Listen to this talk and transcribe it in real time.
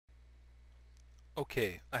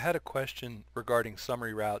Okay, I had a question regarding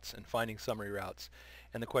summary routes and finding summary routes.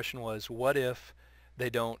 And the question was, what if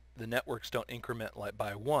the networks don't increment like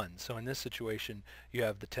by one? So in this situation, you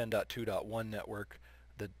have the 10.2.1 network,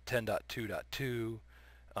 the 10.2.2,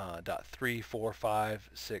 dot 3, 4, 5,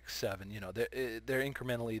 6, 7. They're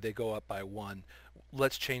incrementally, they go up by one.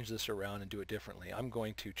 Let's change this around and do it differently. I'm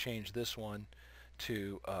going to change this one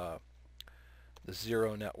to the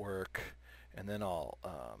 0 network, and then I'll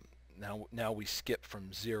now we skip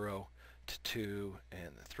from 0 to 2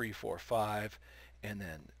 and 3, 4, 5, and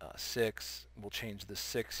then 6. We'll change the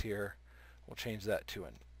 6 here. We'll change that to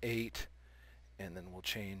an 8, and then we'll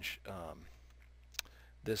change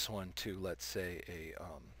this one to, let's say, a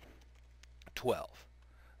 12.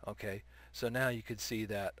 Okay, so now you can see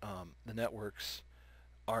that the networks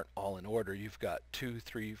aren't all in order. You've got 2,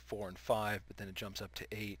 3, 4, and 5, but then it jumps up to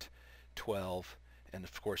 8, 12, and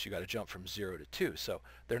of course you got to jump from 0 to 2. So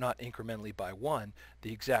they're not incrementally by 1.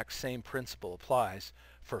 The exact same principle applies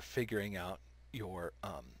for figuring out your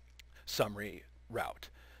summary route.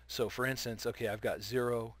 So for instance, okay, I've got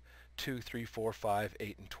 0, 2, 3, 4, 5,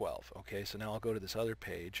 8, and 12. Okay, so now I'll go to this other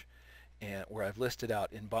page and where I've listed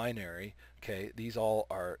out in binary. Okay, these all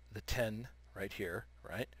are the 10 right here,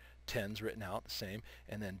 right? 10's written out the same,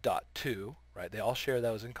 and then dot 2, right? They all share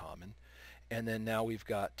those in common. And then now we've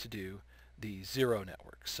got to do the 0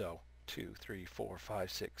 network. So 2, 3, 4,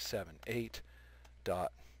 5, 6, 7, 8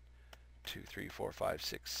 dot 2, 3, 4, 5,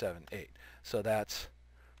 6, 7, 8. So that's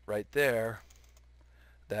right there.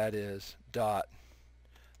 That is dot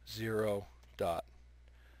 0 dot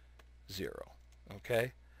 0.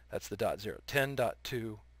 Okay? That's the dot 0.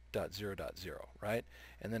 10.2 dot 0 dot 0, right?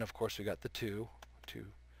 And then of course we got the 2, 2,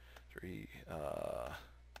 3,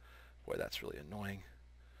 boy, that's really annoying.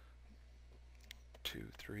 2,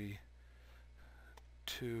 3,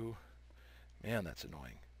 2, man, that's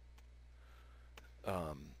annoying.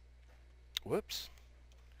 Whoops.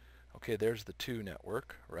 Okay, there's the 2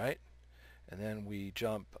 network, right? And then we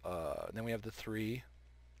jump, then we have the 3.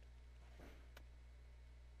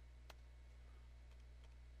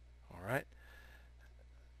 All right.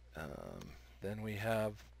 Then we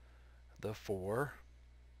have the 4.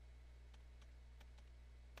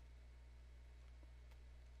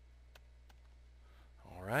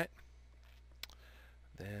 All right.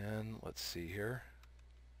 Then let's see here.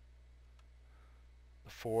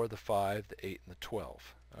 The 4, the 5, the 8, and the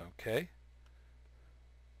 12. Okay.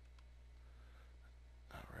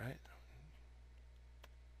 All right.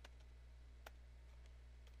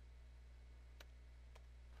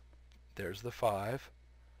 There's the 5.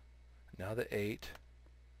 Now the 8.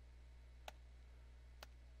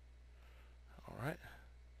 All right.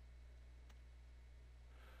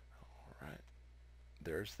 All right.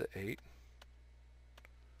 There's the 8.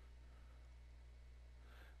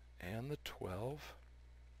 And the 12.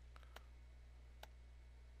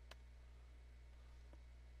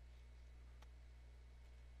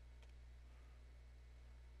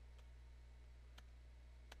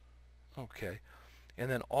 Okay.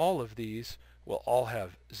 And then all of these will all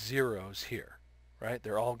have zeros here, right?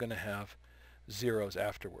 They're all going to have zeros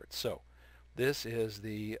afterwards. So this is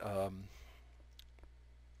the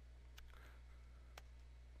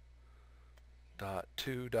dot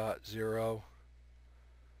 2 dot 0.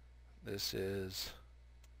 This is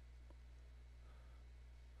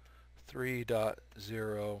 3 dot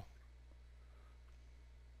 0,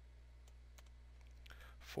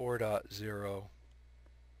 4 dot 0,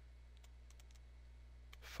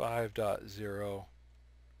 5 dot 0,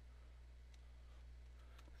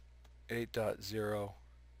 8 dot 0,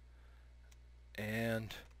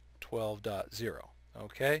 and 12 dot 0.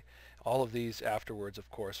 Okay? All of these afterwards, of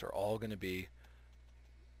course, are all going to be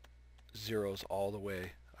zeros all the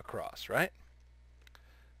way across, right?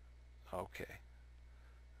 Okay.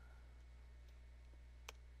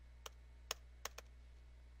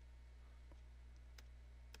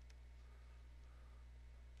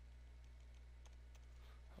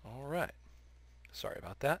 All right. Sorry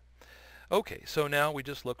about that. Okay, so now we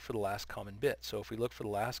just look for the last common bit. So if we look for the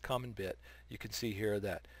last common bit, you can see here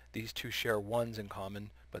that these two share ones in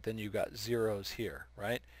common, but then you've got zeros here,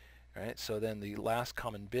 right? Right. So then the last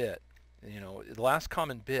common bit, the last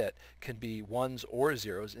common bit can be ones or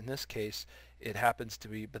zeros. In this case, it happens to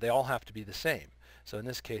be, but they all have to be the same. So in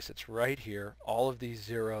this case, it's right here. All of these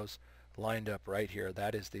zeros lined up right here.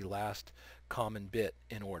 That is the last common bit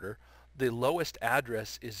in order. The lowest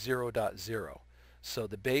address is 0.0. So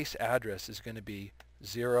the base address is going to be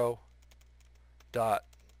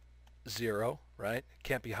 0.0, right?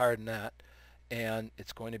 Can't be higher than that. And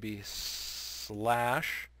it's going to be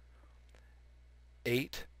 /8,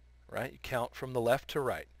 right? You count from the left to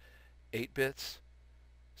right. 8 bits,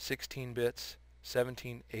 16 bits,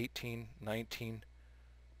 17, 18, 19,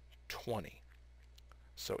 20.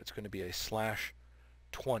 So it's going to be a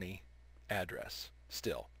 /20 address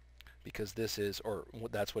still, because this is, or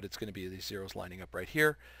that's what it's going to be, these zeros lining up right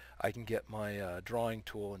here. I can get my drawing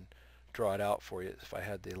tool and draw it out for you if I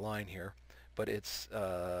had the line here, but it's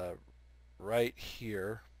right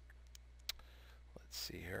here. Let's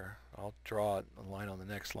see here. I'll draw a line on the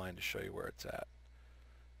next line to show you where it's at.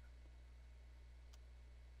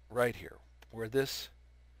 Right here, where this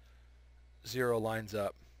 0 lines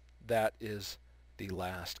up, that is the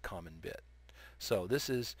last common bit. So this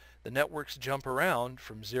is, the networks jump around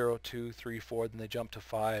from 0, 2, 3, 4, then they jump to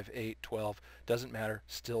 5, 8, 12, doesn't matter,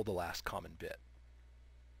 still the last common bit.